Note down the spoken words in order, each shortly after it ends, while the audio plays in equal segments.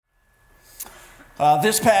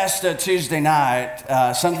This past Tuesday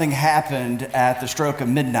night, something happened at the stroke of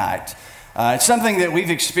midnight. It's something that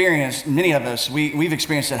we've experienced, many of us, we've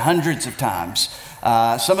experienced it hundreds of times.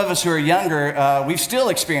 Some of us who are younger, we've still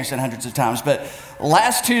experienced it hundreds of times. But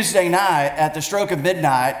last Tuesday night, at the stroke of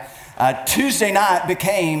midnight, Tuesday night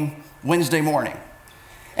became Wednesday morning.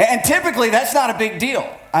 And typically, that's not a big deal.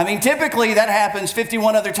 I mean, typically that happens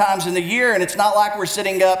 51 other times in the year, and it's not like we're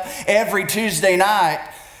sitting up every Tuesday night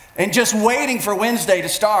and just waiting for Wednesday to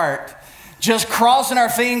start, just crossing our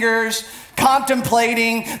fingers,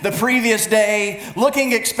 contemplating the previous day,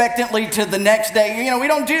 looking expectantly to the next day. You know, we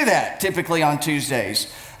don't do that typically on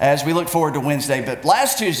Tuesdays as we look forward to Wednesday. But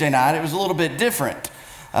last Tuesday night, it was a little bit different.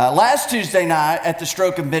 Last Tuesday night at the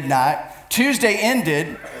stroke of midnight, Tuesday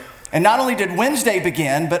ended, and not only did Wednesday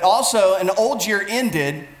begin, but also an old year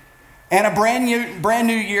ended and a brand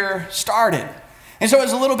new year started. And so it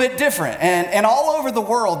was a little bit different. And all over the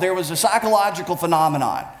world, there was a psychological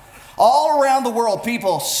phenomenon. All around the world,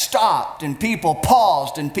 people stopped and people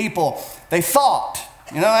paused and they thought.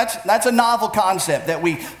 You know, that's a novel concept, that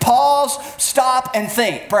we pause, stop, and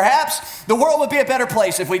think. Perhaps the world would be a better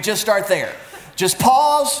place if we just start there. Just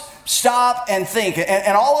pause, stop, and think.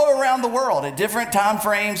 And all around the world, at different time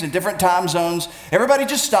frames and different time zones, everybody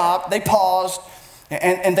just stopped, they paused,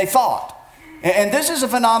 and they thought. And this is a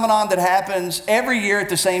phenomenon that happens every year at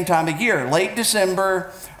the same time of year. Late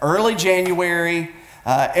December, early January,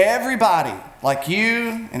 everybody like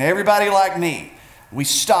you and everybody like me, we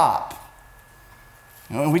stop.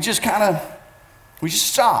 You know, we just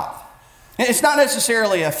stop. It's not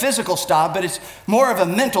necessarily a physical stop, but it's more of a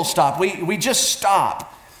mental stop. We just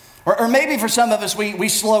stop. Or maybe for some of us, we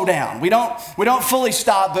slow down. We don't fully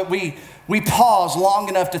stop, but we pause long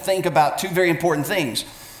enough to think about two very important things.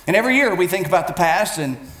 And every year we think about the past,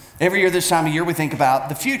 and every year this time of year we think about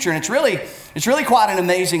the future. And it's really quite an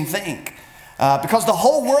amazing thing because the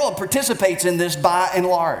whole world participates in this by and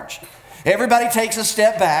large. Everybody takes a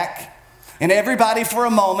step back, and everybody for a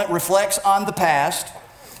moment reflects on the past,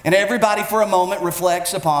 and everybody for a moment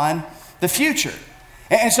reflects upon the future.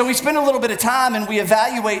 And so we spend a little bit of time and we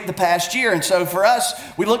evaluate the past year. And so for us,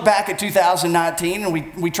 we look back at 2019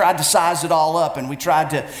 and we tried to size it all up and we tried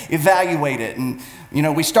to evaluate it. And, you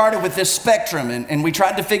know, we started with this spectrum and we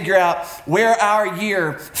tried to figure out where our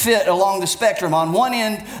year fit along the spectrum. On one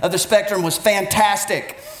end of the spectrum was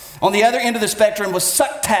fantastic. On the other end of the spectrum was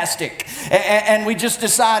sucktastic. And we just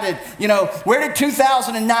decided, you know, where did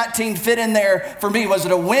 2019 fit in there for me? Was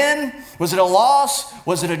it a win? Was it a loss?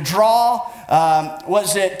 Was it a draw?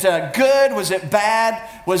 Was it good? Was it bad?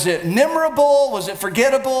 Was it memorable? Was it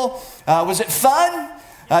forgettable? Was it fun?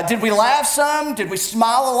 Did we laugh some? Did we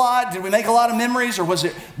smile a lot? Did we make a lot of memories? Or was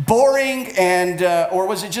it boring? Or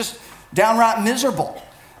was it just downright miserable?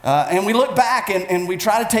 And we look back and we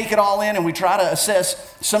try to take it all in and we try to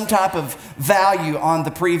assess some type of value on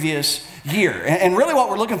the previous year. And really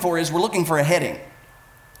what we're looking for is we're looking for a heading.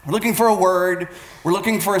 We're looking for a word. We're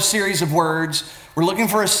looking for a series of words. We're looking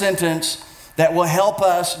for a sentence that will help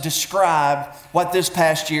us describe what this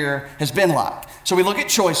past year has been like. So we look at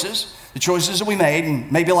choices. The choices that we made,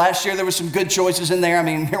 and maybe last year there was some good choices in there. I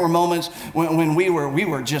mean, there were moments when we were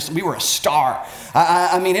a star.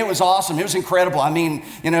 I mean, it was awesome. It was incredible. I mean,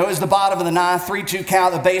 you know, it was the bottom of the ninth, 3-2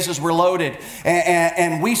 count. The bases were loaded,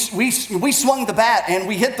 and we swung the bat and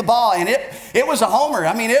we hit the ball, and it was a homer.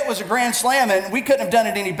 I mean, it was a grand slam, and we couldn't have done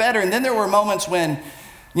it any better. And then there were moments when,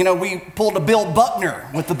 you know, we pulled a Bill Buckner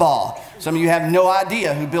with the ball. Some of you have no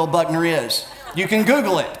idea who Bill Buckner is. You can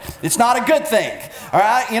Google it. It's not a good thing. All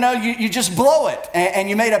right, you know, you just blow it and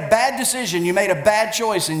you made a bad decision, you made a bad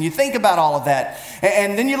choice, and you think about all of that.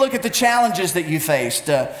 And then you look at the challenges that you faced,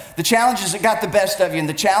 the challenges that got the best of you and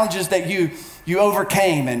the challenges that you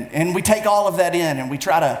overcame. And we take all of that in and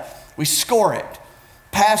we score it.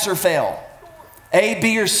 Pass or fail, A,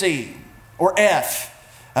 B, or C, or F.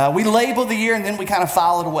 We label the year and then we kind of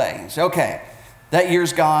file it away. Say, okay, that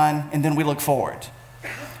year's gone, and then we look forward.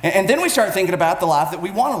 And then we start thinking about the life that we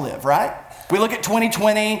want to live, right? We look at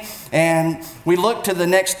 2020 and we look to the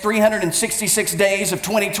next 366 days of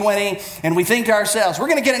 2020 and we think to ourselves, we're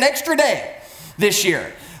going to get an extra day this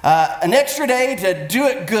year. An extra day to do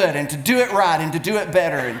it good and to do it right and to do it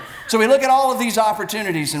better. And so we look at all of these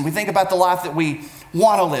opportunities and we think about the life that we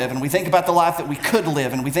want to live, and we think about the life that we could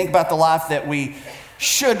live, and we think about the life that we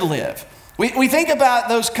should live. We think about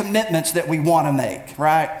those commitments that we want to make,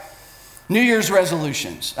 right? New Year's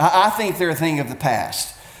resolutions. I think they're a thing of the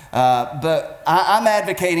past. But I'm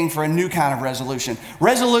advocating for a new kind of resolution.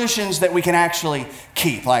 Resolutions that we can actually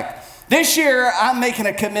keep. Like, this year, I'm making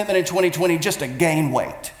a commitment in 2020 just to gain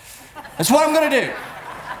weight. That's what I'm going to do.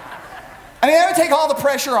 I mean, that would take all the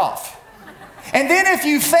pressure off. And then if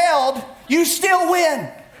you failed, you still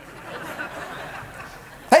win.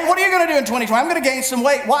 Hey, what are you going to do in 2020? I'm going to gain some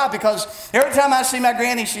weight. Why? Because every time I see my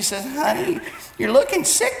granny, she says, honey, you're looking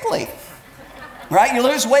sickly. Right? You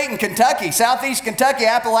lose weight in Kentucky, Southeast Kentucky,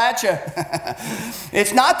 Appalachia.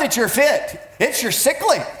 It's not that you're fit. It's you're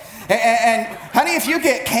sickly. And honey, if you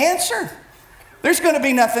get cancer, there's going to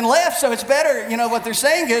be nothing left. So it's better, what they're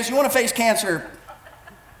saying is you want to face cancer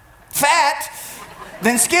fat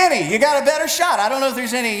than skinny. You got a better shot. I don't know if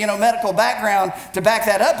there's any, medical background to back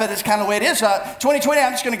that up, but it's kind of the way it is. 2020,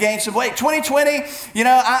 I'm just going to gain some weight. 2020,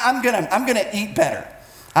 I'm going to eat better.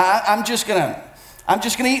 I'm just going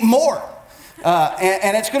to eat more.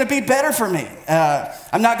 And it's going to be better for me.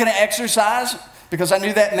 I'm not going to exercise because I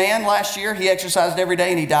knew that man last year. He exercised every day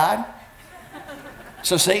and he died.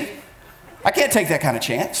 So see, I can't take that kind of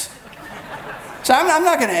chance. So I'm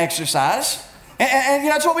not going to exercise. And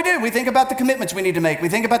that's what we do. We think about the commitments we need to make. We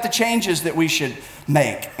think about the changes that we should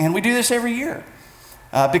make. And we do this every year.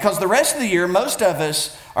 Because the rest of the year, most of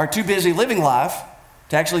us are too busy living life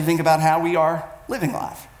to actually think about how we are living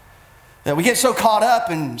life. That we get so caught up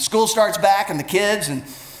and school starts back and the kids and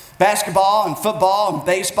basketball and football and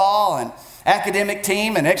baseball and academic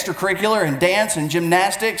team and extracurricular and dance and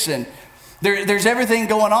gymnastics and there's everything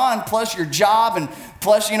going on, plus your job and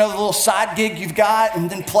plus, the little side gig you've got and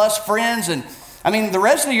then plus friends. And the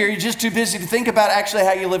rest of the year, you're just too busy to think about actually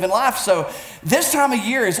how you live in life. So this time of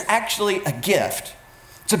year is actually a gift.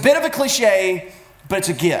 It's a bit of a cliche, but it's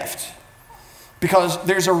a gift. Because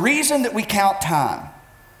there's a reason that we count time.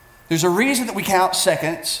 There's a reason that we count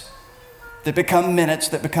seconds that become minutes,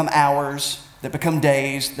 that become hours, that become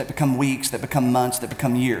days, that become weeks, that become months, that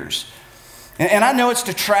become years. And I know it's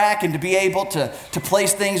to track and to be able to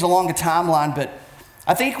place things along a timeline, but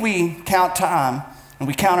I think we count time and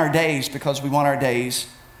we count our days because we want our days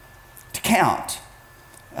to count.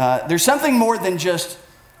 There's something more than just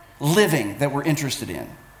living that we're interested in.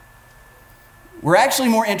 We're actually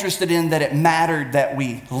more interested in that it mattered that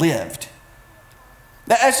we lived.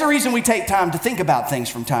 That's the reason we take time to think about things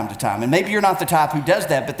from time to time. And maybe you're not the type who does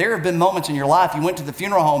that, but there have been moments in your life you went to the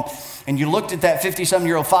funeral home and you looked at that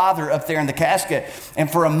 50-some-year-old father up there in the casket,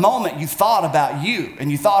 and for a moment you thought about you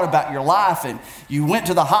and you thought about your life, and you went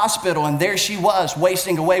to the hospital and there she was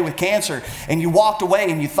wasting away with cancer, and you walked away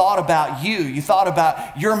and you thought about you thought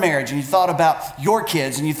about your marriage, and you thought about your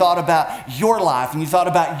kids, and you thought about your life, and you thought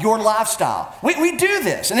about your lifestyle. We do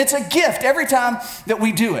this, and it's a gift every time that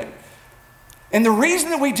we do it. And the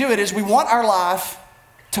reason that we do it is we want our life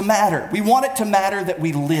to matter. We want it to matter that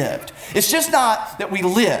we lived. It's just not that we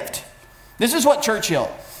lived. This is what Churchill,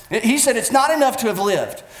 he said, it's not enough to have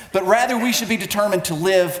lived, but rather we should be determined to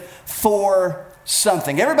live for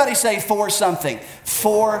something. Everybody say for something.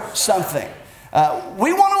 For something.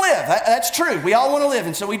 We want to live. That's true. We all want to live.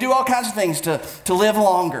 And so we do all kinds of things to live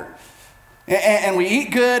longer. And we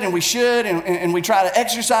eat good, and we should, and we try to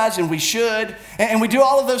exercise, and we should, and we do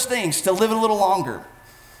all of those things to live a little longer.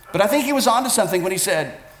 But I think he was onto something when he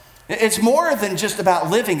said, it's more than just about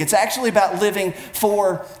living. It's actually about living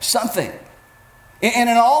for something. And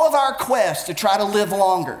in all of our quests to try to live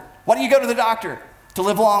longer, why do you go to the doctor? To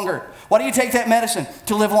live longer. Why do you take that medicine?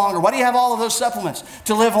 To live longer. Why do you have all of those supplements?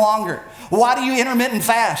 To live longer. Why do you intermittent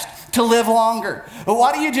fast? To live longer.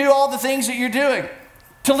 Why do you do all the things that you're doing?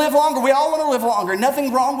 To live longer. We all want to live longer.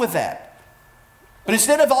 Nothing wrong with that. But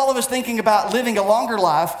instead of all of us thinking about living a longer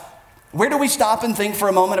life, where do we stop and think for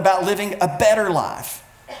a moment about living a better life?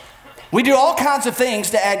 We do all kinds of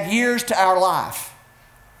things to add years to our life.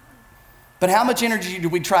 But how much energy do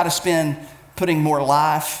we try to spend putting more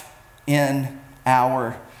life in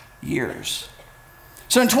our years?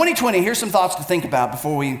 So in 2020, here's some thoughts to think about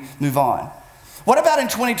before we move on. What about in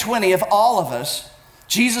 2020 if all of us,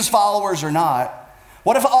 Jesus followers or not,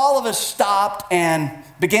 what if all of us stopped and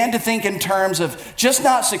began to think in terms of just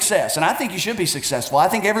not success? And I think you should be successful. I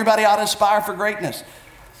think everybody ought to aspire for greatness.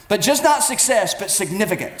 But just not success, but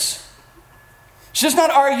significance. It's just not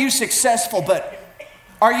are you successful, but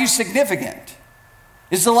are you significant?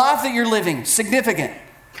 Is the life that you're living significant?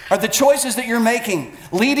 Are the choices that you're making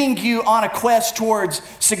leading you on a quest towards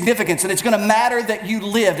significance? And it's going to matter that you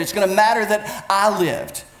lived. It's going to matter that I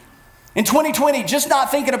lived. In 2020, just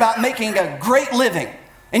not thinking about making a great living.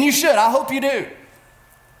 And you should, I hope you do.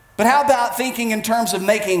 But how about thinking in terms of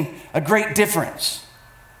making a great difference?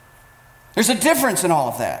 There's a difference in all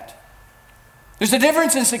of that. There's a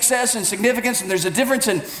difference in success and significance, and there's a difference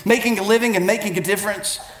in making a living and making a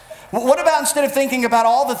difference. What about instead of thinking about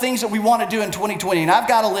all the things that we want to do in 2020? And I've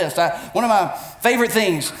got a list. One of my favorite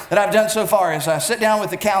things that I've done so far is I sit down with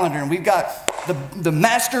the calendar, and we've got the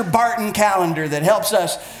Master Barton calendar that helps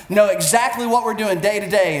us know exactly what we're doing day to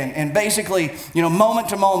day and basically, moment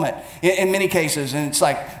to moment in many cases. And it's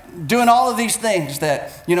like doing all of these things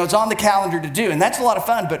that, it's on the calendar to do. And that's a lot of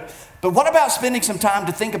fun. But what about spending some time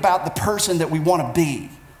to think about the person that we want to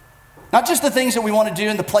be? Not just the things that we want to do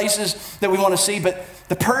and the places that we want to see, but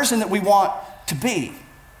the person that we want to be.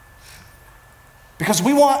 Because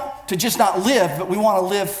we want to just not live, but we want to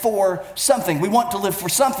live for something. We want to live for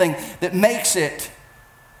something that makes it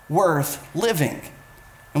worth living.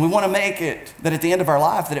 And we want to make it that at the end of our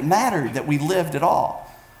life that it mattered that we lived at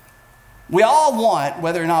all. We all want,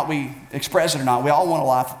 whether or not we express it or not, we all want a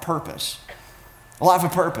life of purpose. A life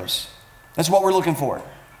of purpose. That's what we're looking for.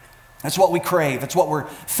 That's what we crave. That's what we're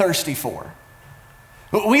thirsty for.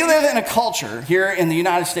 But we live in a culture here in the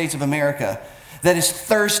United States of America that is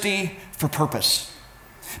thirsty for purpose.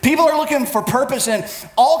 People are looking for purpose in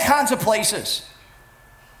all kinds of places,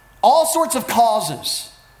 all sorts of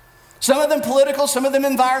causes. Some of them political, some of them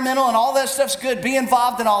environmental, and all that stuff's good. Be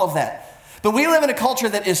involved in all of that. But we live in a culture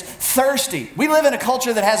that is thirsty. We live in a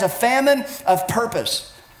culture that has a famine of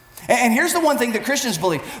purpose. And here's the one thing that Christians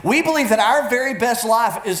believe. We believe that our very best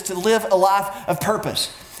life is to live a life of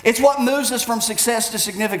purpose. It's what moves us from success to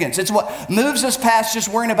significance. It's what moves us past just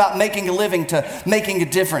worrying about making a living to making a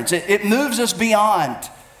difference. It moves us beyond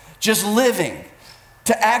just living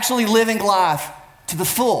to actually living life to the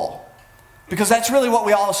full. Because that's really what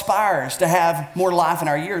we all aspire, is to have more life in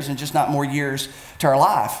our years and just not more years to our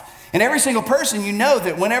life. And every single person, you know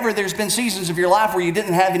that whenever there's been seasons of your life where you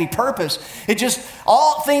didn't have any purpose,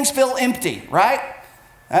 all things feel empty, right?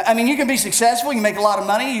 I mean, you can be successful, you can make a lot of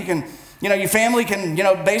money, you can, your family can,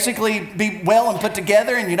 basically be well and put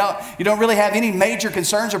together, and you don't really have any major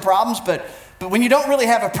concerns or problems, but when you don't really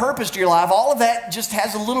have a purpose to your life, all of that just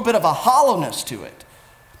has a little bit of a hollowness to it.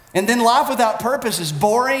 And then life without purpose is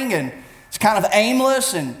boring, and it's kind of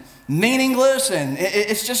aimless and meaningless, and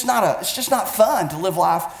it's just not fun to live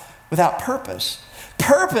life without purpose.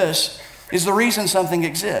 Purpose is the reason something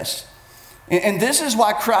exists. And this is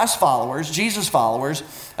why Christ followers, Jesus followers,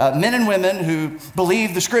 men and women who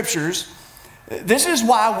believe the scriptures, this is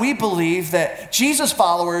why we believe that Jesus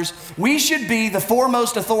followers, we should be the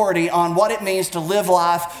foremost authority on what it means to live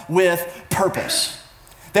life with purpose.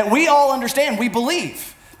 That we all understand, we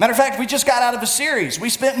believe. Matter of fact, we just got out of a series. We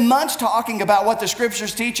spent months talking about what the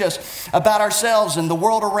scriptures teach us about ourselves and the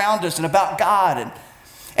world around us and about God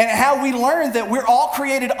and how we learned that we're all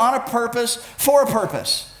created on a purpose for a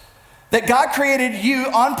purpose. That God created you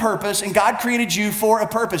on purpose and God created you for a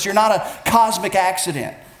purpose. You're not a cosmic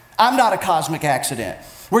accident. I'm not a cosmic accident.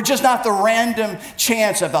 We're just not the random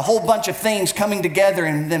chance of a whole bunch of things coming together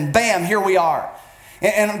and then bam, here we are.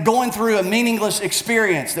 And going through a meaningless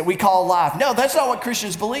experience that we call life. No, that's not what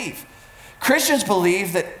Christians believe. Christians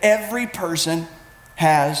believe that every person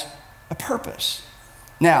has a purpose.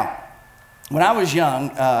 Now, when I was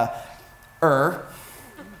younger,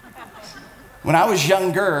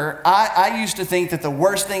 I used to think that the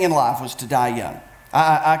worst thing in life was to die young.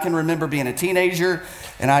 I can remember being a teenager,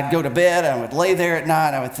 and I'd go to bed, I would lay there at night,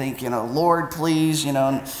 and I would think, Lord, please,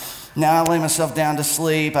 now I lay myself down to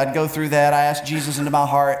sleep. I'd go through that. I asked Jesus into my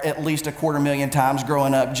heart at least 250,000 times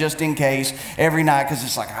growing up, just in case, every night, because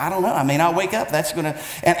it's like, I don't know. I mean, I'll wake up, that's going to,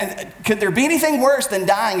 and could there be anything worse than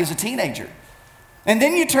dying as a teenager? And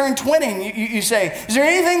then you turn 20 and you say, is there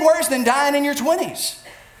anything worse than dying in your 20s?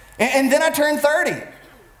 And then I turn 30.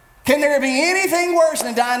 Can there be anything worse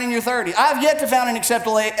than dying in your 30s? I've yet to find an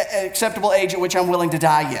acceptable age at which I'm willing to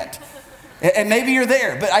die yet. And maybe you're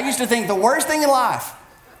there, but I used to think the worst thing in life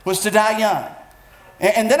was to die young.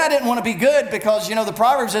 And then I didn't want to be good because, the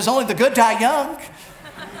proverb says only the good die young.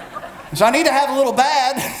 So I need to have a little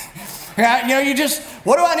bad.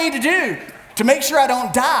 What do I need to do to make sure I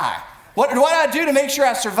don't die? What do I do to make sure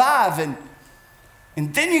I survive?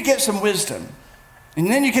 And then you get some wisdom. And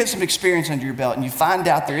then you get some experience under your belt and you find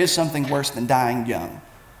out there is something worse than dying young.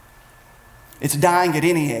 It's dying at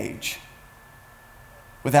any age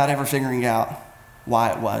without ever figuring out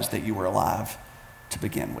why it was that you were alive to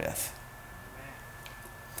begin with.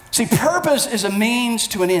 See, purpose is a means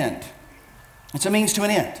to an end. It's a means to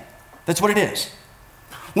an end. That's what it is.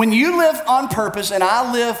 When you live on purpose and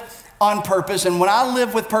I live on purpose, and when I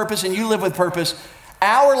live with purpose and you live with purpose,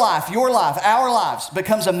 our life, your life, our lives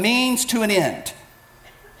becomes a means to an end.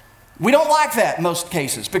 We don't like that in most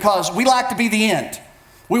cases because we like to be the end.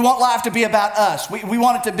 We want life to be about us. We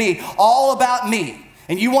want it to be all about me.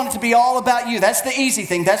 And you want it to be all about you. That's the easy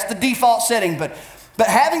thing. That's the default setting. But But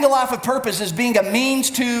having a life of purpose is being a means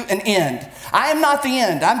to an end. I am not the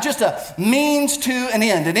end. I'm just a means to an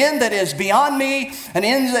end that is beyond me, an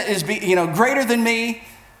end that is greater than me.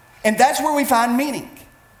 And that's where we find meaning.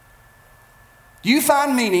 You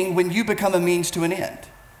find meaning when you become a means to an end.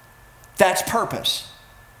 That's purpose.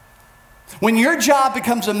 When your job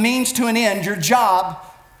becomes a means to an end, your job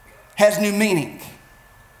has new meaning.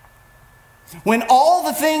 When all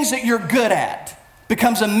the things that you're good at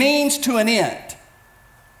becomes a means to an end,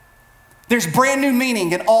 there's brand new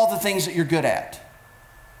meaning in all the things that you're good at.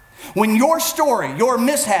 When your story, your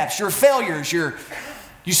mishaps, your failures, you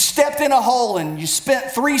stepped in a hole and you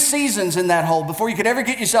spent 3 seasons in that hole before you could ever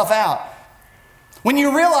get yourself out. When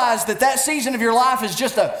you realize that that season of your life is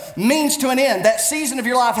just a means to an end, that season of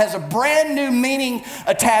your life has a brand new meaning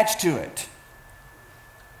attached to it.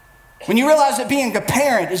 When you realize that being a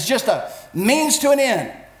parent is just a means to an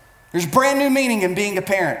end, there's brand new meaning in being a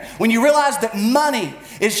parent. When you realize that money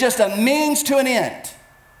is just a means to an end,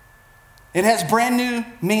 it has brand new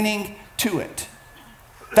meaning to it.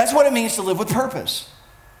 That's what it means to live with purpose.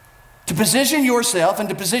 To position yourself and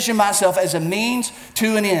to position myself as a means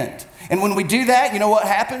to an end. And when we do that, you know what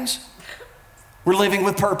happens? We're living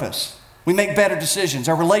with purpose. We make better decisions.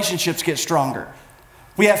 Our relationships get stronger.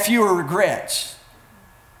 We have fewer regrets.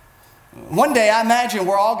 One day, I imagine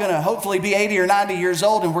we're all going to hopefully be 80 or 90 years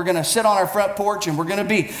old, and we're going to sit on our front porch and we're going to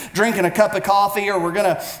be drinking a cup of coffee, or we're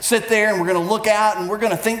going to sit there and we're going to look out and we're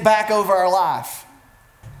going to think back over our life.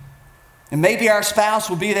 And maybe our spouse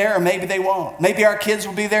will be there, or maybe they won't. Maybe our kids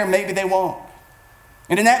will be there, maybe they won't.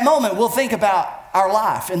 And in that moment, we'll think about our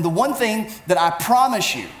life. And the one thing that I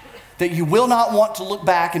promise you that you will not want to look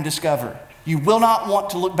back and discover, you will not want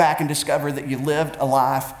to look back and discover that you lived a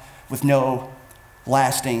life with no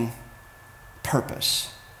lasting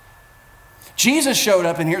purpose. Jesus showed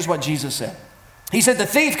up, and here's what Jesus said. He said, "The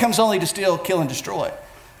thief comes only to steal, kill, and destroy.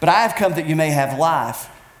 But I have come that you may have life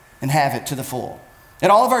and have it to the full."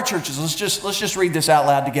 In all of our churches, let's just read this out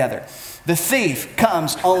loud together. The thief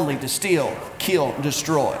comes only to steal, kill, and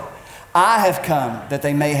destroy. I have come that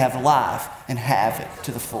they may have life and have it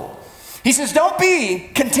to the full. He says, don't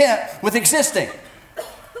be content with existing.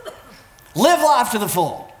 Live life to the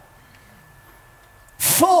full.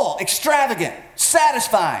 Full, extravagant,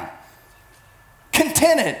 satisfying,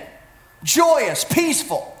 contented, joyous,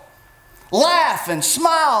 peaceful. Laugh and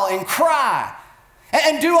smile and cry.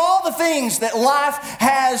 And do all the things that life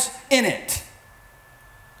has in it.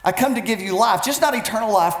 I come to give you life, just not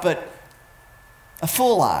eternal life, but a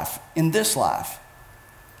full life in this life.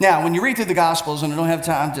 Now, when you read through the Gospels, and I don't have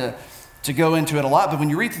time to go into it a lot, but when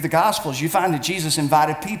you read through the Gospels, you find that Jesus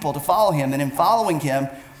invited people to follow him. And in following him,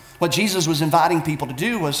 what Jesus was inviting people to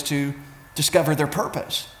do was to discover their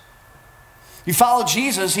purpose. You follow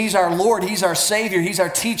Jesus, he's our Lord, he's our Savior, he's our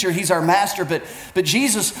teacher, he's our master. But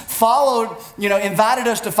Jesus invited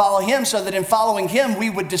us to follow him so that in following him,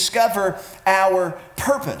 we would discover our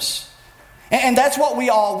purpose. And that's what we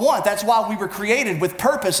all want. That's why we were created, with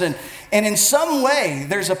purpose. And in some way,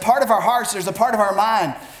 there's a part of our hearts, there's a part of our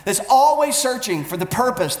mind that's always searching for the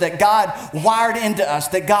purpose that God wired into us,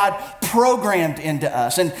 that God programmed into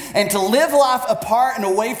us. And to live life apart and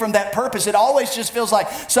away from that purpose, it always just feels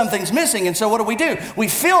like something's missing. And so what do? We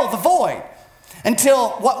fill the void.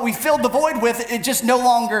 Until what we filled the void with, it just no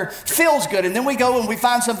longer feels good. And then we go and we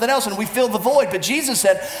find something else and we fill the void. But Jesus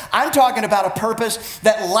said, I'm talking about a purpose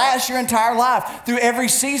that lasts your entire life, through every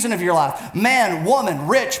season of your life. Man, woman,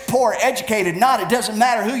 rich, poor, educated, not. It doesn't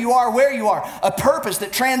matter who you are, where you are. A purpose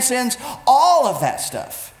that transcends all of that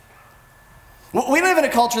stuff. We live in a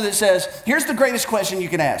culture that says, here's the greatest question you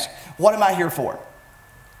can ask. What am I here for?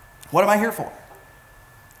 What am I here for?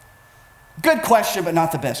 Good question, but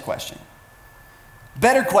not the best question.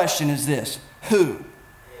 Better question is this: who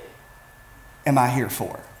am I here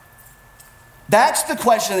for? That's the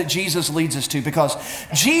question that Jesus leads us to, because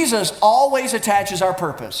Jesus always attaches our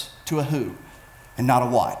purpose to a who and not a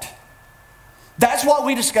what. That's what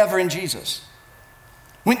we discover in Jesus.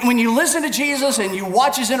 When you listen to Jesus and you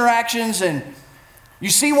watch his interactions and you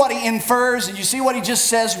see what he infers and you see what he just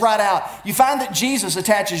says right out, you find that Jesus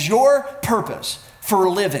attaches your purpose for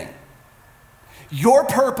living, your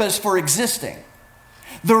purpose for existing,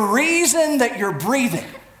 the reason that you're breathing.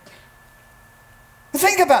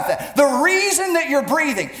 Think about that. The reason that you're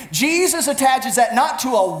breathing. Jesus attaches that not to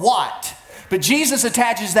a what, but Jesus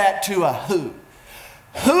attaches that to a who.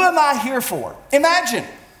 Who am I here for? Imagine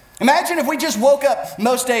if we just woke up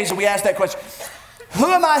most days and we asked that question.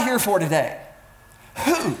 Who am I here for today?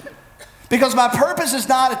 Who? Because my purpose is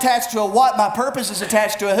not attached to a what, my purpose is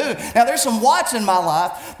attached to a who. Now there's some whats in my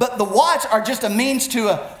life, but the whats are just a means to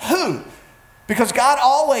a who. Because God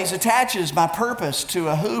always attaches my purpose to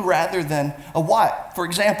a who rather than a what. For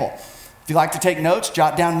example, if you like to take notes,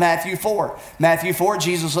 jot down Matthew 4. Matthew 4,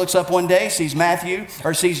 Jesus looks up one day, sees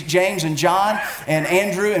James and John and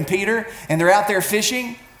Andrew and Peter, and they're out there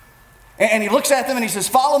fishing. And he looks at them and he says,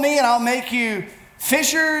 follow me and I'll make you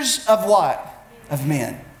fishers of what? Of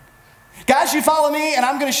men. Guys, you follow me and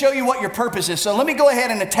I'm going to show you what your purpose is. So let me go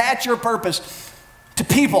ahead and attach your purpose to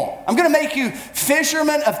people. I'm going to make you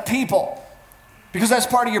fishermen of people because that's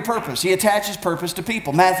part of your purpose. He attaches purpose to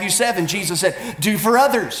people. Matthew 7, Jesus said, do for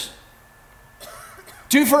others.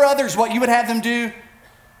 Do for others what you would have them do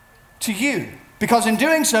to you. Because in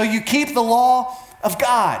doing so, you keep the law of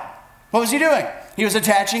God. What was he doing? He was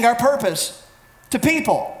attaching our purpose to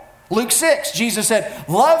people. Luke 6, Jesus said,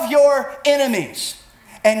 love your enemies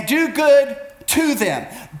and do good to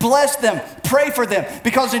them. Bless them, pray for them.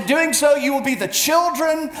 Because in doing so, you will be the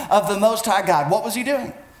children of the Most High God. What was he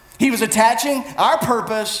doing? He was attaching our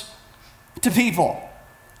purpose to people.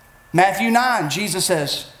 Matthew 9, Jesus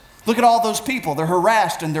says, look at all those people. They're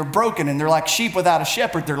harassed and they're broken and they're like sheep without a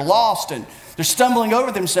shepherd. They're lost and they're stumbling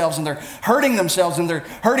over themselves and they're hurting themselves and they're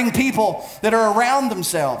hurting people that are around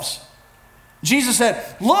themselves. Jesus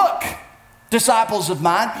said, look, disciples of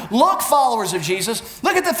mine, look, followers of Jesus,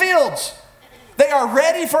 look at the fields. They are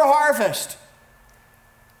ready for harvest.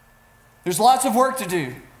 There's lots of work to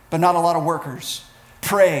do, but not a lot of workers.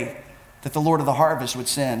 Pray that the Lord of the harvest would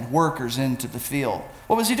send workers into the field.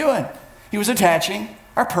 What was he doing? He was attaching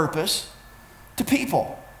our purpose to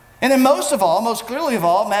people. And then most clearly of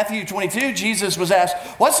all, Matthew 22, Jesus was asked,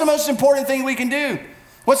 what's the most important thing we can do?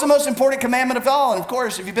 What's the most important commandment of all? And of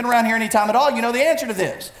course, if you've been around here any time at all, you know the answer to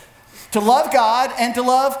this. To love God and to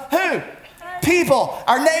love who? People,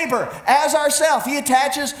 our neighbor, as ourselves. He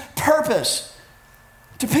attaches purpose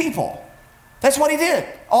to people. That's what he did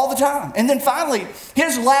all the time. And then finally,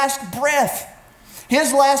 his last breath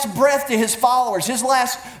to his followers, his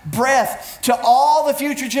last breath to all the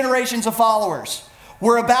future generations of followers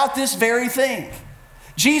were about this very thing.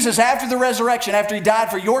 Jesus, after the resurrection, after he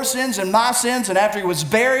died for your sins and my sins, and after he was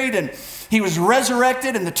buried and he was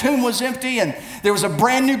resurrected and the tomb was empty and there was a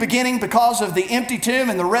brand new beginning because of the empty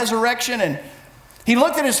tomb and the resurrection, and he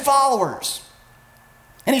looked at his followers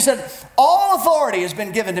and he said, all authority has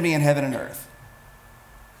been given to me in heaven and earth.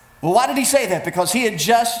 Well, why did he say that? Because he had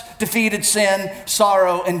just defeated sin,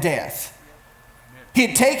 sorrow, and death. He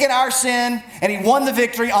had taken our sin and he won the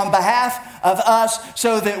victory on behalf of us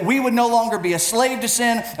so that we would no longer be a slave to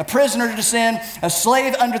sin, a prisoner to sin, a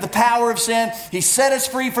slave under the power of sin. He set us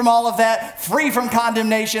free from all of that, free from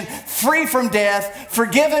condemnation, free from death,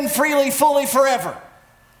 forgiven freely, fully, forever.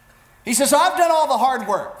 He says, so I've done all the hard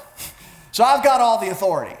work. So I've got all the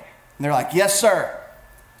authority. And they're like, yes, sir.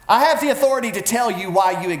 I have the authority to tell you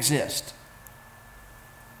why you exist.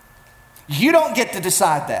 You don't get to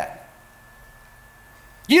decide that.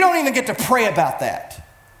 You don't even get to pray about that.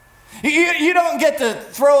 You don't get to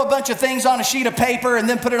throw a bunch of things on a sheet of paper and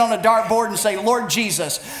then put it on a dartboard and say, Lord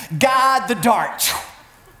Jesus, guide the dart.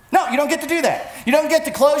 No, you don't get to do that. You don't get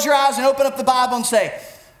to close your eyes and open up the Bible and say,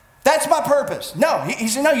 that's my purpose. No, he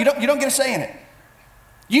said, no, you don't get a say in it.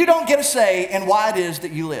 You don't get a say in why it is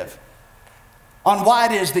that you live, on why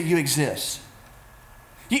it is that you exist.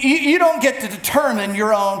 You don't get to determine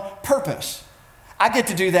your own purpose. I get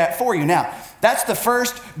to do that for you. Now, that's the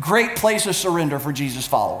first great place of surrender for Jesus'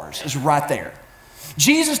 followers, is right there.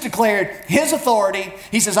 Jesus declared his authority.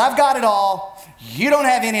 He says, I've got it all. You don't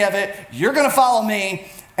have any of it. You're going to follow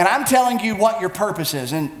me, and I'm telling you what your purpose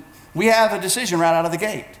is. And we have a decision right out of the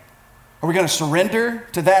gate. Are we going to surrender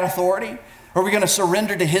to that authority? Are we going to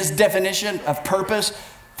surrender to his definition of purpose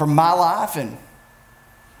for my life? And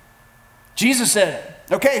Jesus said,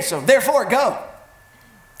 okay, so therefore go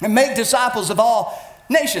and make disciples of all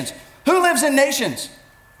nations. Who lives in nations?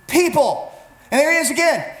 People. And there he is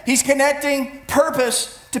again. He's connecting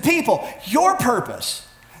purpose to people. Your purpose.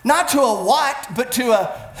 Not to a what, but to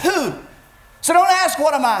a who. So don't ask,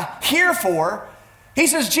 what am I here for? He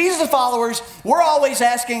says, Jesus' followers, we're always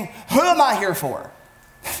asking, who am I here for?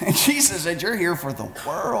 And Jesus said, you're here for the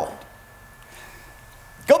world.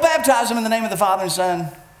 Go baptize them in the name of the Father and Son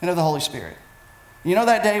and of the Holy Spirit. You know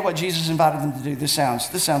that day what Jesus invited them to do? This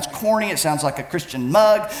sounds corny. It sounds like a Christian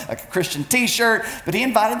mug, like a Christian t-shirt, but he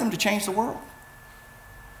invited them to change the world.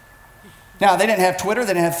 Now, they didn't have Twitter.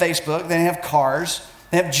 They didn't have Facebook. They didn't have cars.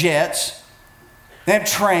 They have jets. They have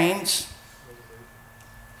trains.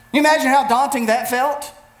 Can you imagine how daunting that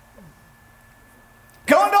felt?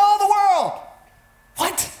 Go into all the world.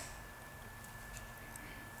 What?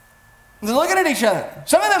 They're looking at each other.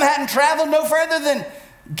 Some of them hadn't traveled no further than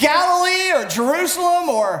Galilee or Jerusalem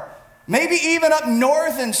or maybe even up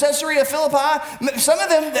north in Caesarea Philippi. Some of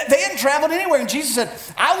them, they hadn't traveled anywhere. And Jesus said,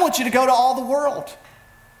 I want you to go to all the world.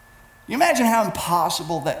 You imagine how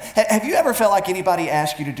impossible that. Have you ever felt like anybody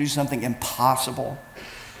asked you to do something impossible?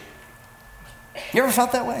 You ever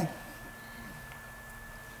felt that way?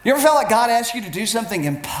 You ever felt like God asked you to do something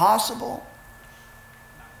impossible?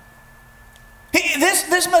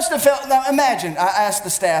 This must have felt, now imagine, I asked the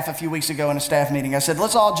staff a few weeks ago in a staff meeting, I said,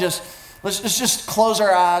 let's just close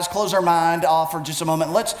our eyes, close our mind off for just a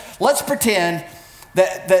moment. Let's pretend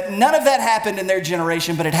that none of that happened in their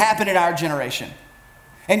generation, but it happened in our generation.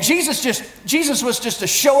 And Jesus was just to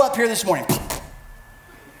show up here this morning.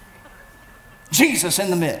 Jesus in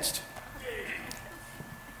the midst.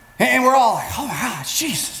 And we're all like, oh my gosh,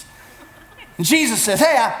 Jesus. And Jesus says,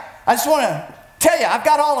 hey, I just want to tell you, I've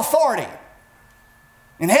got all authority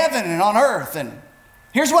in heaven and on earth. And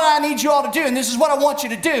here's what I need you all to do. And this is what I want you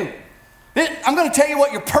to do. I'm going to tell you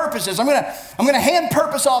what your purpose is. I'm going to hand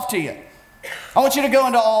purpose off to you. I want you to go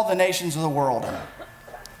into all the nations of the world and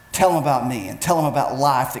tell them about me and tell them about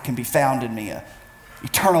life that can be found in me,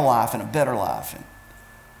 eternal life and a better life. And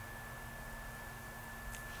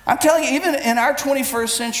I'm telling you, even in our 21st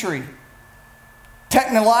century,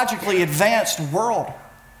 technologically advanced world,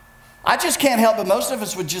 I just can't help but most of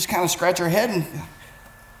us would just kind of scratch our head and,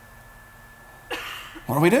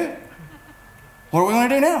 what do we do? What are we going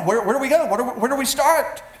to do now? Where do we go? Where do we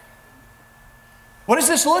start? What does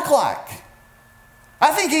this look like?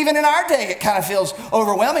 I think even in our day, it kind of feels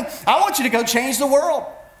overwhelming. I want you to go change the world.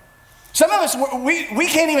 Some of us, we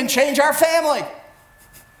can't even change our family.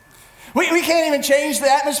 We can't even change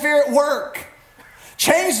the atmosphere at work.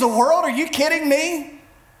 Change the world? Are you kidding me?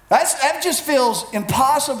 That just feels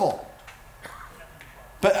impossible.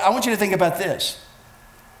 But I want you to think about this.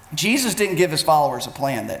 Jesus didn't give his followers a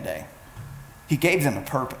plan that day. He gave them a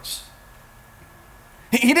purpose.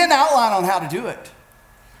 He didn't outline on how to do it.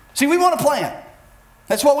 See, we want a plan.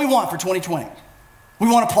 That's what we want for 2020. We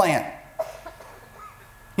want a plan.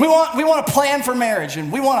 We want a plan for marriage,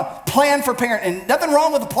 and we want a plan for parenting. And nothing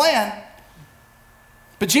wrong with a plan.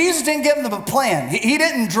 But Jesus didn't give them a plan. He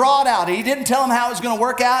didn't draw it out. He didn't tell them how it was going to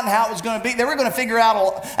work out and how it was going to be. They were going to figure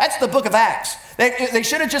out. That's the book of Acts. They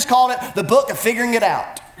should have just called it the book of figuring it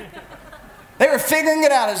out. They were figuring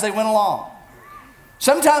it out as they went along.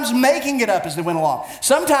 Sometimes making it up as they went along.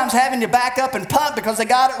 Sometimes having to back up and punt because they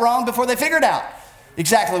got it wrong before they figured out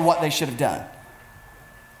exactly what they should have done.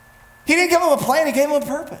 He didn't give them a plan. He gave them a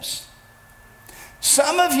purpose.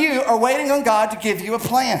 Some of you are waiting on God to give you a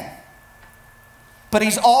plan. But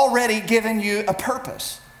he's already given you a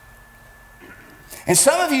purpose. And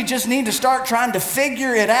some of you just need to start trying to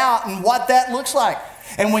figure it out and what that looks like.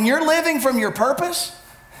 And when you're living from your purpose,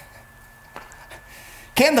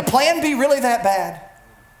 can the plan be really that bad?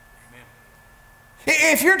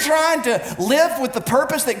 If you're trying to live with the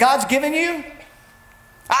purpose that God's given you,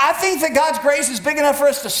 I think that God's grace is big enough for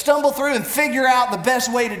us to stumble through and figure out the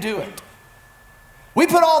best way to do it. We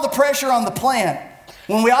put all the pressure on the plan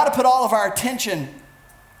when we ought to put all of our attention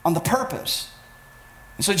on the purpose.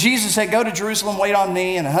 And so Jesus said, go to Jerusalem, wait on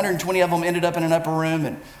me, and 120 of them ended up in an upper room.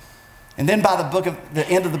 And then by the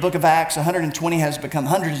end of the book of Acts, 120 has become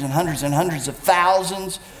hundreds and hundreds and hundreds of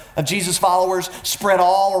thousands of Jesus followers spread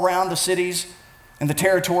all around the cities and the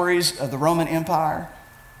territories of the Roman Empire.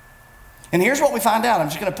 And here's what we find out. I'm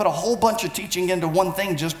just going to put a whole bunch of teaching into one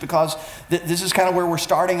thing just because this is kind of where we're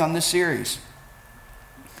starting on this series.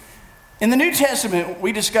 In the New Testament,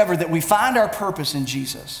 we discover that we find our purpose in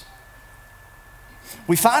Jesus.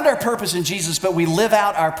 We find our purpose in Jesus, but we live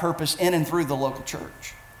out our purpose in and through the local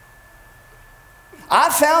church.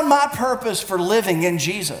 I found my purpose for living in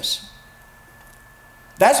Jesus.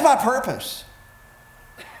 That's my purpose.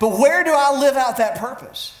 But where do I live out that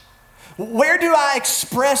purpose? Where do I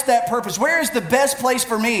express that purpose? Where is the best place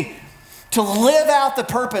for me to live out the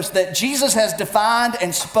purpose that Jesus has defined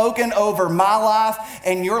and spoken over my life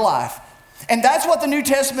and your life? And that's what the New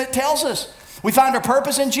Testament tells us. We find our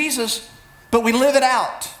purpose in Jesus, but we live it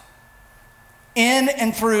out in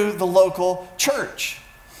and through the local church.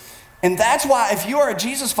 And that's why if you are a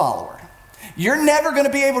Jesus follower, you're never going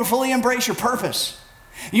to be able to fully embrace your purpose.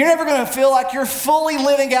 You're never going to feel like you're fully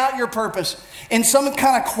living out your purpose in some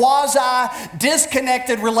kind of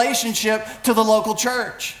quasi-disconnected relationship to the local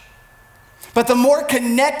church. But the more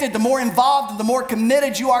connected, the more involved, and the more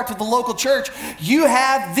committed you are to the local church, you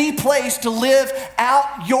have the place to live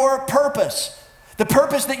out your purpose. The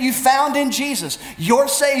purpose that you found in Jesus, your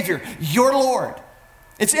Savior, your Lord.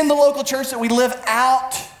 It's in the local church that we live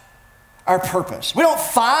out our purpose. We don't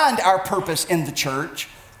find our purpose in the church.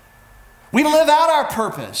 We live out our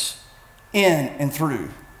purpose in and through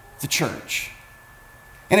the church.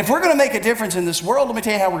 And if we're going to make a difference in this world, let me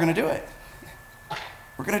tell you how we're going to do it.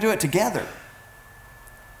 We're going to do it together.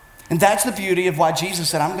 And that's the beauty of why Jesus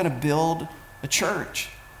said, I'm going to build a church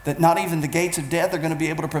that not even the gates of death are going to be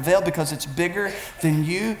able to prevail, because it's bigger than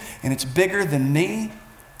you and it's bigger than me.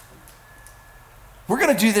 We're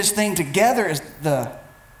going to do this thing together as the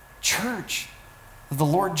church of the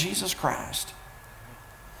Lord Jesus Christ.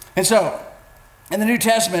 And so, in the New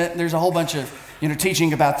Testament, there's a whole bunch of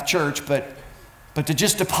teaching about the church, but to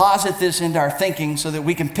just deposit this into our thinking so that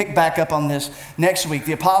we can pick back up on this next week,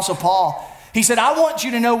 the Apostle Paul, he said, I want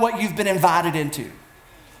you to know what you've been invited into.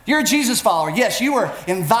 You're a Jesus follower. Yes, you were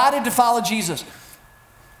invited to follow Jesus.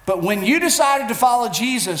 But when you decided to follow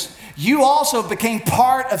Jesus, you also became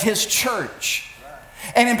part of his church.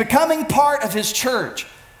 And in becoming part of his church,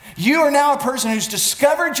 you are now a person who's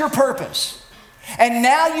discovered your purpose. And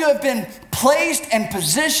now you have been placed and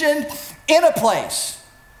positioned in a place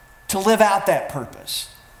to live out that purpose.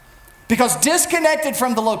 Because disconnected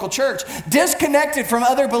from the local church, disconnected from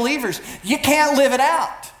other believers, you can't live it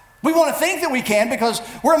out. We want to think that we can because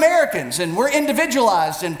we're Americans and we're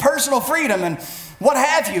individualized and personal freedom and what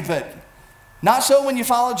have you, but not so when you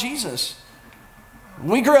follow Jesus.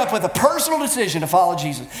 We grew up with a personal decision to follow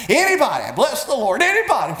Jesus. Anybody, bless the Lord,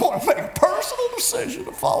 anybody want to make a personal decision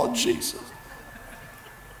to follow Jesus?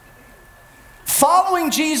 Following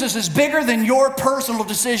Jesus is bigger than your personal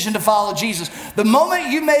decision to follow Jesus. The moment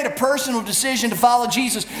you made a personal decision to follow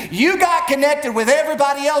Jesus, you got connected with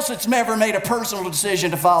everybody else that's ever made a personal decision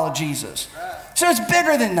to follow Jesus. So it's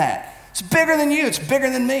bigger than that. It's bigger than you. It's bigger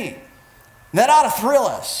than me. That ought to thrill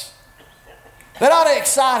us. That ought to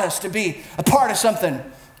excite us to be a part of something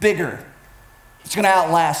bigger. It's going to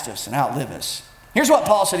outlast us and outlive us. Here's what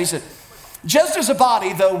Paul said. He said, just as a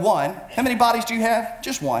body, though one, how many bodies do you have?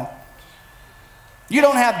 Just one. You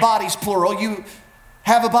don't have bodies, plural. You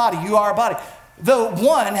have a body. You are a body. Though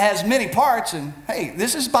one has many parts, and hey,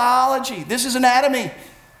 this is biology. This is anatomy.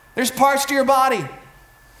 There's parts to your body.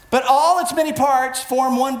 But all its many parts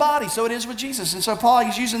form one body. So it is with Jesus. And so Paul,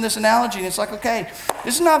 he's using this analogy, and it's like, okay,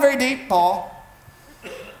 this is not very deep, Paul.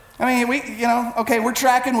 I mean, okay, we're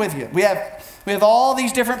tracking with you. We have all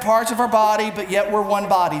these different parts of our body, but yet we're one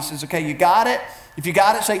body. He says, okay, you got it? If you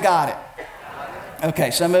got it, say got it.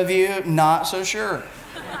 Okay, some of you, not so sure.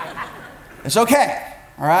 It's okay,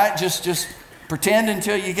 all right? Just pretend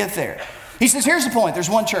until you get there. He says, here's the point. There's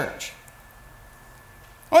one church.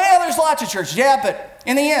 Well, there's lots of churches. Yeah, but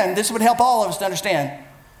in the end, this would help all of us to understand.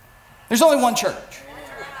 There's only one church.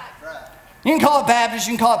 You can call it Baptist,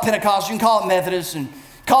 you can call it Pentecostal, you can call it Methodist, and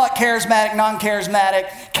call it charismatic,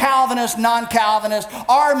 non-charismatic, Calvinist, non-Calvinist,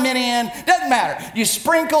 Arminian, doesn't matter. You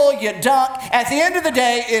sprinkle, you dunk. At the end of the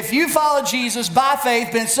day, if you follow Jesus by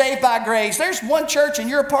faith, been saved by grace, there's one church and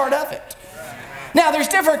you're a part of it. Now, there's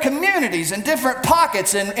different communities and different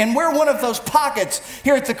pockets, and we're one of those pockets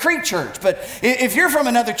here at the Creek Church. But if you're from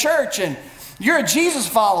another church and you're a Jesus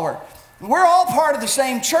follower, we're all part of the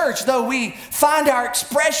same church, though we find our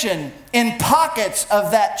expression in pockets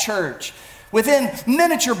of that church, within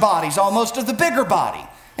miniature bodies almost of the bigger body.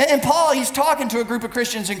 And Paul, he's talking to a group of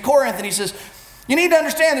Christians in Corinth, and he says, you need to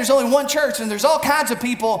understand there's only one church, and there's all kinds of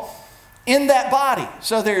people in that body.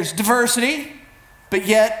 So there's diversity, but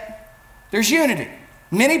yet there's unity.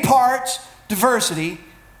 Many parts, diversity,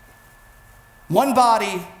 one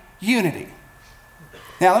body, unity.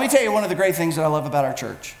 Now, let me tell you one of the great things that I love about our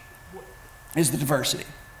church is the diversity.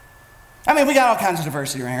 I mean, we got all kinds of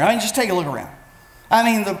diversity around here. I mean, just take a look around. I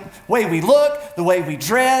mean, the way we look, the way we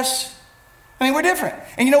dress. I mean, we're different.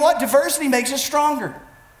 And you know what? Diversity makes us stronger.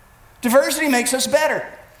 Diversity makes us better.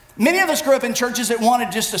 Many of us grew up in churches that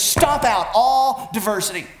wanted just to stomp out all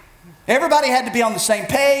diversity. Everybody had to be on the same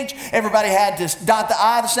page. Everybody had to dot the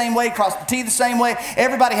I the same way, cross the T the same way.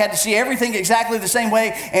 Everybody had to see everything exactly the same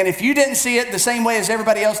way. And if you didn't see it the same way as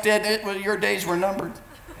everybody else did, your days were numbered.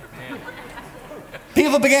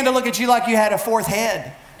 People began to look at you like you had a fourth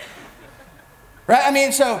head. Right? I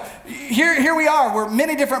mean, so here we are. We're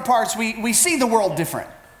many different parts. We see the world different.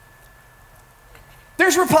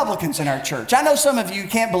 There's Republicans in our church. I know some of you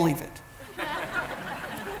can't believe it.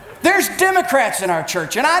 There's Democrats in our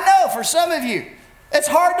church. And I know for some of you, it's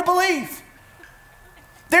hard to believe.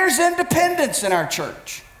 There's independents in our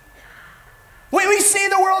church. We see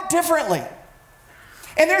the world differently.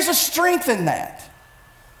 And there's a strength in that.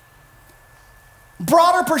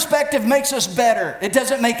 Broader perspective makes us better. It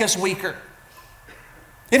doesn't make us weaker.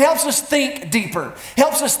 It helps us think deeper. It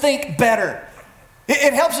helps us think better.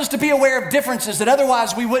 It helps us to be aware of differences that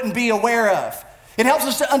otherwise we wouldn't be aware of. It helps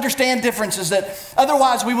us to understand differences that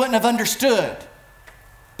otherwise we wouldn't have understood.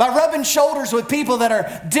 By rubbing shoulders with people that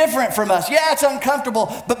are different from us. Yeah, it's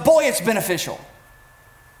uncomfortable, but boy, it's beneficial.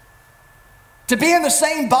 To be in the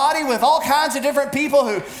same body with all kinds of different people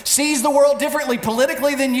who sees the world differently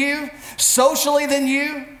politically than you, socially than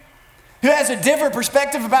you, who has a different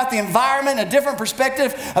perspective about the environment, a different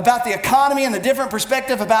perspective about the economy, and a different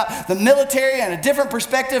perspective about the military, and a different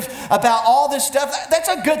perspective about all this stuff. That's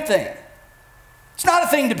a good thing. It's not a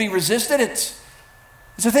thing to be resisted. It's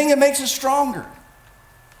a thing that makes us stronger.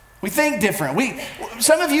 We think different.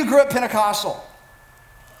 Some of you grew up Pentecostal.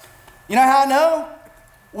 You know how I know?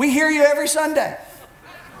 We hear you every Sunday.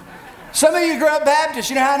 Some of you grew up Baptist.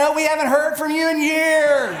 You know how I know? We haven't heard from you in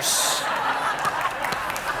years.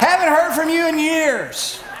 Haven't heard from you in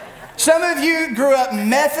years. Some of you grew up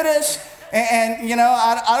Methodist, and you know,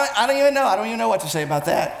 I don't even know. I don't even know what to say about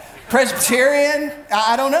that. Presbyterian,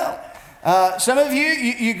 I don't know. Some of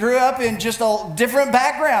you grew up in just a different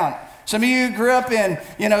background. Some of you grew up in,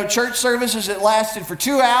 church services that lasted for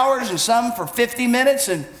 2 hours and some for 50 minutes,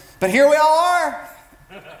 but here we all are.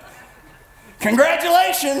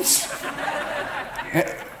 Congratulations.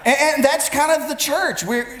 And that's kind of the church.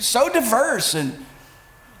 We're so diverse, and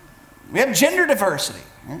we have gender diversity.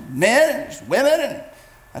 Men, women, and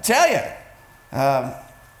I tell you,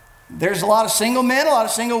 there's a lot of single men, a lot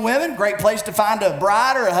of single women. Great place to find a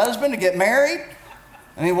bride or a husband to get married.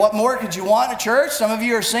 I mean, what more could you want in a church? Some of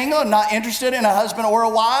you are single and not interested in a husband or a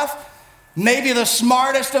wife. Maybe the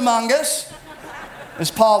smartest among us,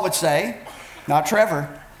 as Paul would say, not Trevor.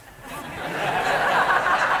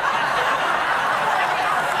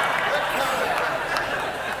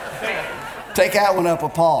 Take that one up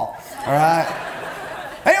with Paul, all right?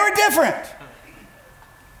 Hey, we're different.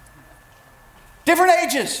 Different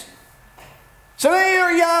ages. Some of you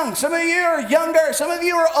are young. Some of you are younger. Some of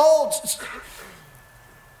you are old.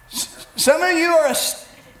 Some of you are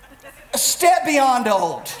a step beyond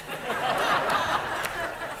old.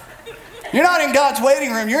 You're not in God's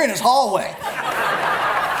waiting room. You're in his hallway.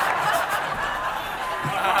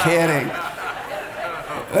 Kidding.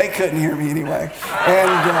 They couldn't hear me anyway.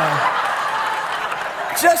 And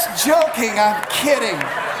just joking. I'm kidding.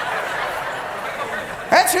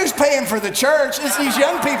 That's who's paying for the church. It's these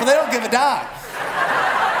young people. They don't give a dime.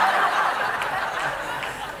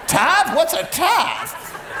 Tithe? What's a tithe?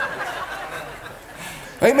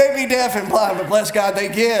 They may be deaf and blind, but bless God, they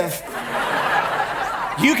give.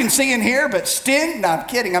 You can see and hear, but sting? No, I'm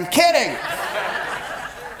kidding.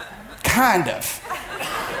 Kind of.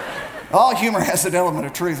 All humor has an element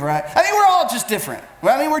of truth, right? I mean, we're all just different.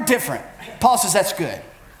 We're different. Paul says that's good.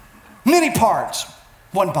 Many parts,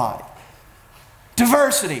 one body.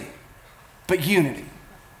 Diversity, but unity.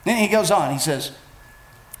 Then he goes on, he says,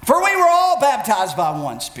 for we were all baptized by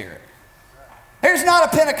one Spirit. There's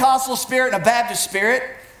not a Pentecostal spirit and a Baptist spirit.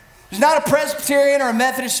 There's not a Presbyterian or a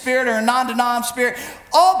Methodist spirit or a non-denom spirit.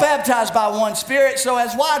 All baptized by one Spirit, so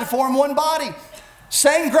as why? To form one body.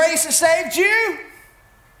 Same grace that saved you,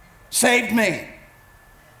 saved me.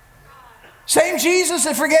 Same Jesus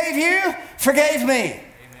that forgave you, forgave me. Amen.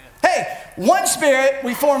 Hey, one Spirit,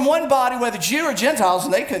 we form one body, whether Jew or Gentiles,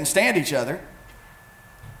 and they couldn't stand each other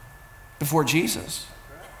before Jesus.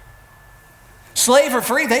 Slave or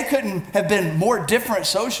free, they couldn't have been more different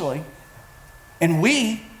socially. And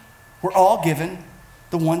we were all given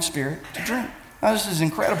the one Spirit to drink. Now, this is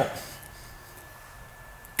incredible.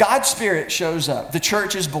 God's Spirit shows up. The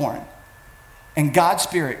church is born. And God's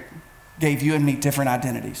Spirit gave you and me different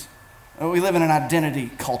identities. We live in an identity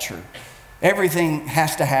culture. Everything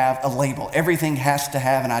has to have a label. Everything has to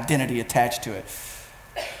have an identity attached to it.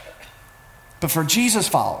 But for Jesus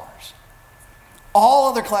followers, all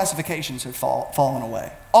other classifications have fallen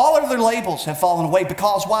away. All other labels have fallen away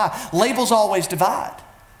because why? Labels always divide.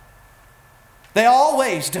 They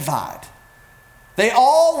always divide. They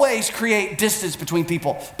always create distance between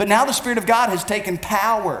people. But now the Spirit of God has taken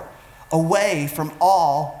power away from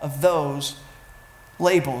all of those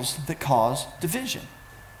labels that cause division.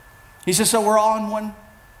 He says, so we're all in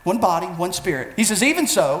one body, one Spirit. He says, even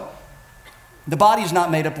so, the body is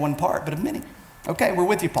not made up of one part, but of many. Okay, we're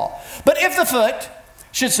with you, Paul. But if the foot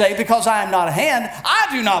should say, because I am not a hand, I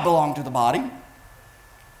do not belong to the body,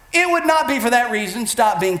 it would not be for that reason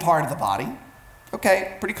stop being part of the body.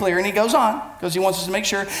 Okay, pretty clear. And he goes on, because he wants us to make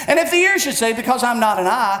sure. And if the ear should say, because I'm not an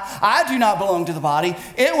eye, I do not belong to the body,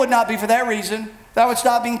 it would not be for that reason that I would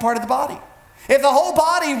stop being part of the body. If the whole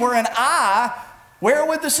body were an eye, where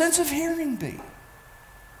would the sense of hearing be?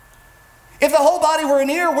 If the whole body were an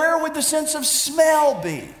ear, where would the sense of smell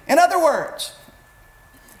be? In other words,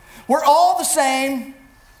 we're all the same,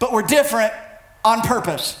 but we're different on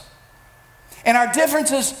purpose. And our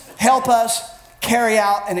differences help us carry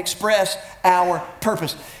out and express our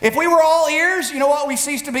purpose. If we were all ears, you know what? We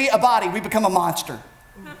cease to be a body. We become a monster.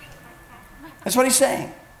 That's what he's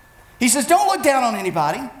saying. He says, don't look down on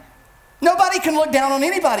anybody. Nobody can look down on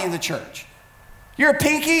anybody in the church. You're a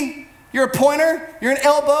pinky, you're a pointer, you're an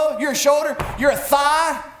elbow, you're a shoulder, you're a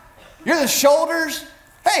thigh, you're the shoulders.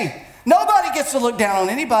 Hey, nobody gets to look down on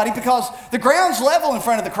anybody because the ground's level in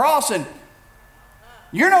front of the cross, and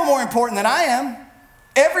you're no more important than I am.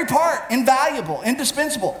 Every part, invaluable,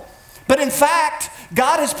 indispensable. But in fact,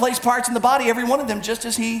 God has placed parts in the body, every one of them, just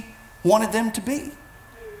as he wanted them to be.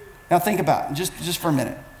 Now think about it, just for a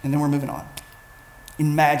minute, and then we're moving on.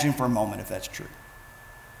 Imagine for a moment if that's true.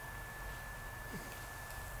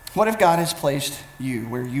 What if God has placed you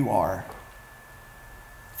where you are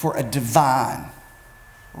for a divine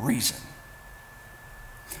reason?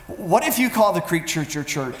 What if you call the Creek Church your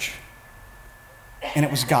church and it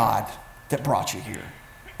was God that brought you here?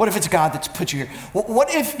 What if it's God that's put you here? What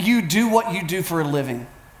if you do what you do for a living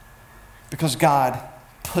because God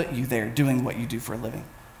put you there doing what you do for a living?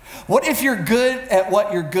 What if you're good at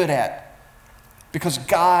what you're good at because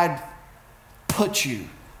God put you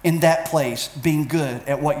in that place being good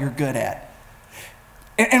at what you're good at?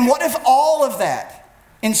 And what if all of that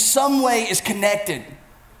in some way is connected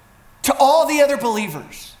to all the other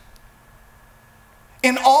believers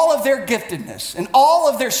in all of their giftedness and all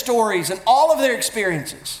of their stories and all of their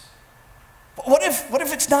experiences? What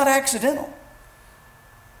if it's not accidental?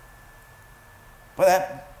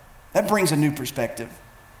 Well, that brings a new perspective.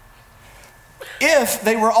 If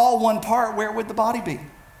they were all one part, where would the body be?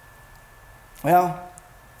 Well,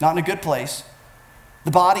 not in a good place.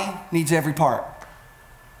 The body needs every part.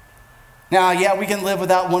 Now, yeah, we can live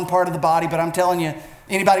without one part of the body, but I'm telling you,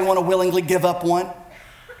 anybody want to willingly give up one?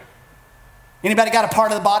 Anybody got a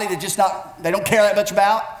part of the body that they don't care that much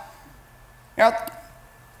about? You know,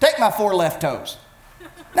 take my 4 left toes.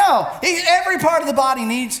 No, every part of the body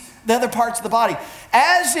needs the other parts of the body.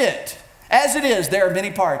 As it is, there are many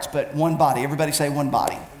parts, but one body. Everybody say one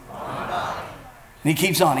body. One body. And he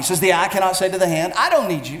keeps on. He says, the eye cannot say to the hand, I don't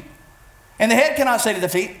need you. And the head cannot say to the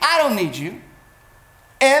feet, I don't need you.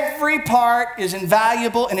 Every part is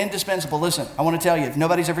invaluable and indispensable. Listen, I want to tell you, if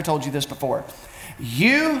nobody's ever told you this before,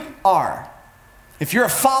 you are, if you're a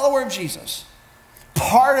follower of Jesus,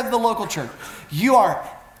 part of the local church, you are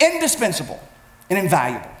indispensable and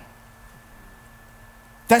invaluable.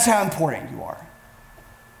 That's how important you are.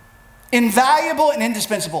 Invaluable and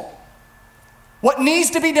indispensable. What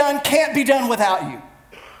needs to be done can't be done without you.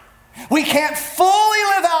 We can't fully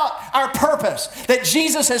live out our purpose that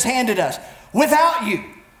Jesus has handed us without you.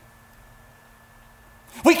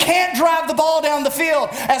 We can't drive the ball down the field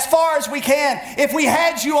as far as we can if we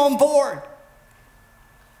had you on board.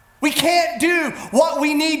 We can't do what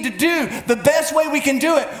we need to do the best way we can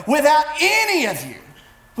do it without any of you,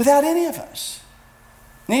 without any of us.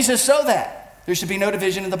 And he says, so that there should be no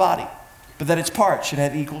division in the body, but that its parts should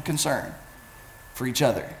have equal concern for each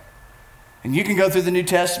other. And you can go through the New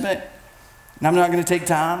Testament, and I'm not going to take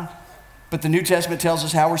time, but the New Testament tells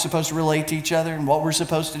us how we're supposed to relate to each other and what we're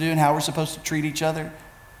supposed to do and how we're supposed to treat each other.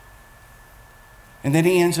 And then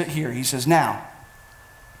he ends it here. He says, now,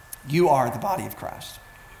 you are the body of Christ.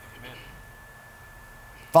 Amen.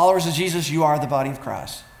 Followers of Jesus, you are the body of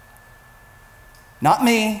Christ. Not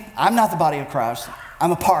me. I'm not the body of Christ.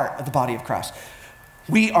 I'm a part of the body of Christ.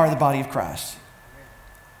 We are the body of Christ.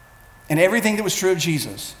 And everything that was true of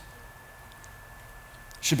Jesus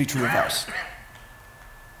should be true of us.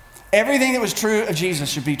 Everything that was true of Jesus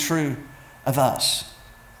should be true of us.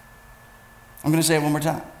 I'm going to say it one more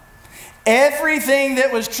time. Everything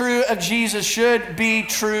that was true of Jesus should be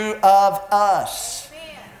true of us.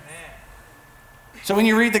 So when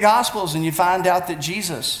you read the Gospels and you find out that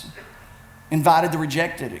Jesus invited the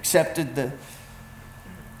rejected, accepted the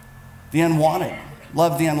unwanted,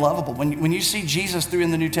 loved the unlovable, when you see Jesus through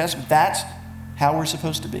in the New Testament, that's how we're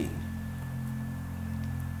supposed to be.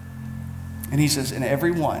 And he says, and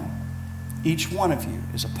every one, each one of you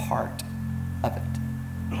is a part of it.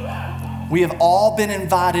 We have all been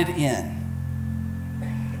invited in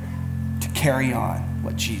to carry on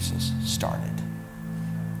what Jesus started.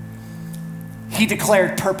 He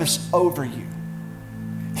declared purpose over you.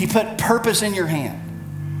 He put purpose in your hand.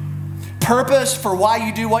 Purpose for why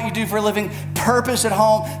you do what you do for a living. Purpose at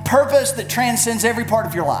home. Purpose that transcends every part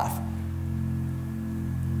of your life.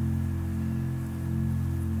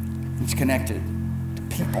 It's connected to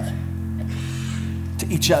people, to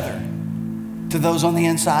each other, to those on the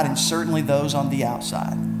inside and certainly those on the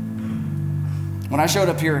outside. When I showed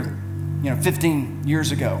up here, 15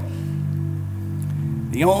 years ago,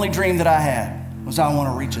 the only dream that I had was I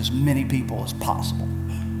want to reach as many people as possible.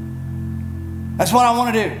 That's what I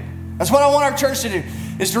want to do. That's what I want our church to do,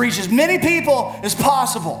 is to reach as many people as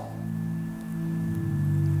possible.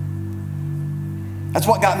 That's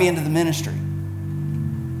what got me into the ministry.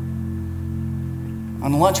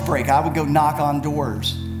 On lunch break, I would go knock on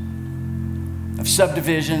doors of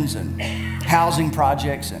subdivisions and housing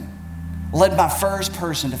projects and led my first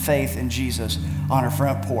person to faith in Jesus on her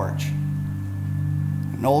front porch.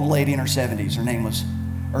 An old lady in her 70s. Her name was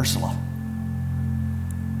Ursula.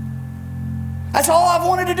 That's all I've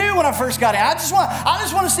wanted to do when I first got in. I just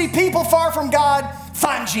want to see people far from God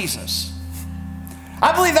find Jesus.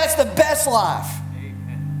 I believe that's the best life.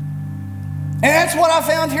 And that's what I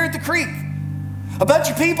found here at the Creek. A bunch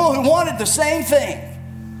of people who wanted the same thing.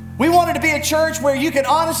 We wanted to be a church where you can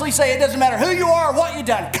honestly say it doesn't matter who you are or what you've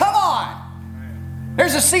done. Come on.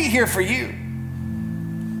 There's a seat here for you.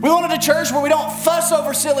 We wanted a church where we don't fuss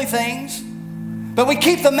over silly things, but we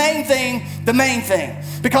keep the main thing,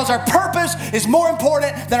 because our purpose is more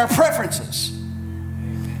important than our preferences.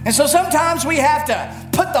 And so sometimes we have to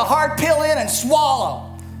put the hard pill in and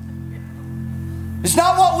swallow. It's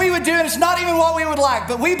not what we would do, and it's not even what we would like,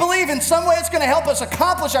 but we believe in some way it's going to help us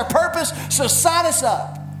accomplish our purpose, so sign us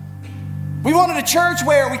up. We wanted a church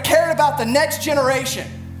where we cared about the next generation.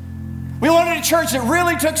 We wanted a church that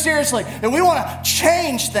really took seriously that we want to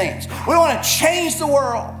change things. We want to change the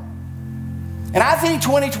world. And I think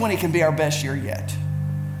 2020 can be our best year yet.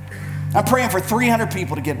 I'm praying for 300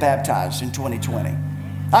 people to get baptized in 2020.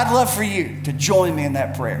 I'd love for you to join me in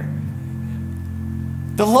that prayer.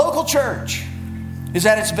 The local church is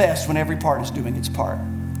at its best when every part is doing its part.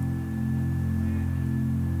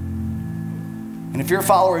 And if you're a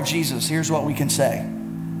follower of Jesus, here's what we can say.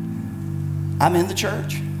 I'm in the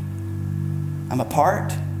church. I'm a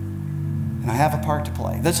part, and I have a part to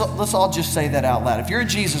play. Let's all just say that out loud. If you're a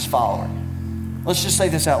Jesus follower, let's just say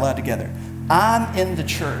this out loud together. I'm in the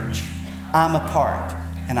church. I'm a part,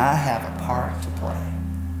 and I have a part to play.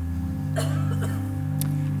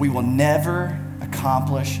 We will never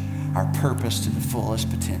accomplish our purpose to the fullest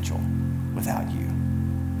potential without you.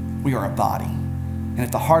 We are a body, and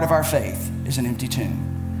at the heart of our faith is an empty tomb.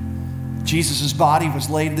 Jesus' body was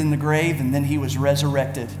laid in the grave, and then he was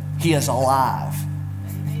resurrected. He is alive.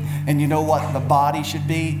 And you know what the body should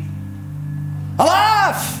be?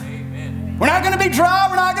 Alive! Amen. We're not going to be dry.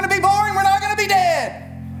 We're not going to be boring. We're not going to be dead.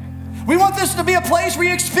 We want this to be a place where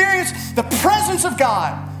you experience the presence of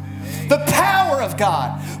God, the power of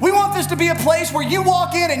God. We want this to be a place where you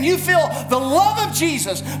walk in and you feel the love of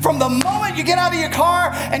Jesus from the moment you get out of your car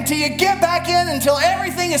until you get back in, until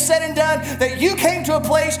everything is said and done, that you came to a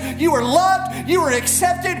place you were loved, you were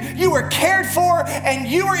accepted, you were cared for, and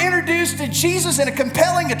you were introduced to Jesus in a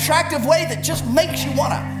compelling, attractive way that just makes you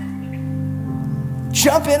want to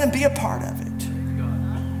jump in and be a part of it.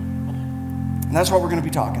 And that's what we're going to be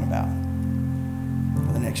talking about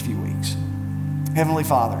for the next few weeks. Heavenly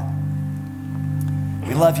Father,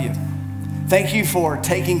 we love you. Thank you for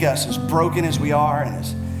taking us as broken as we are and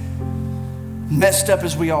as messed up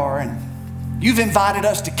as we are. And you've invited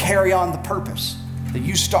us to carry on the purpose that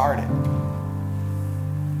you started.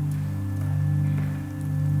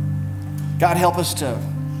 God, help us to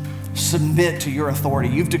submit to your authority.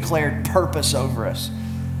 You've declared purpose over us.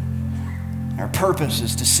 Our purpose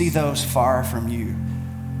is to see those far from you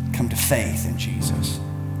come to faith in Jesus,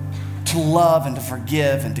 to love and to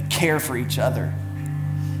forgive and to care for each other.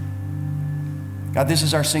 God, this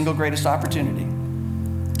is our single greatest opportunity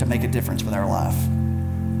to make a difference with our life.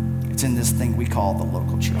 It's in this thing we call the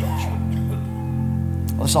local church.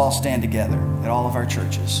 Let's all stand together at all of our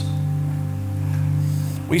churches.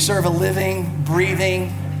 We serve a living,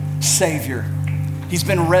 breathing Savior. He's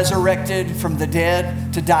been resurrected from the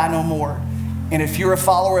dead to die no more. And if you're a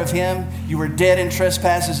follower of him, you were dead in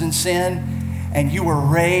trespasses and sin, and you were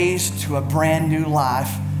raised to a brand new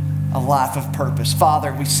life, a life of purpose.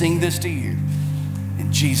 Father, we sing this to you in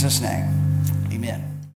Jesus' name.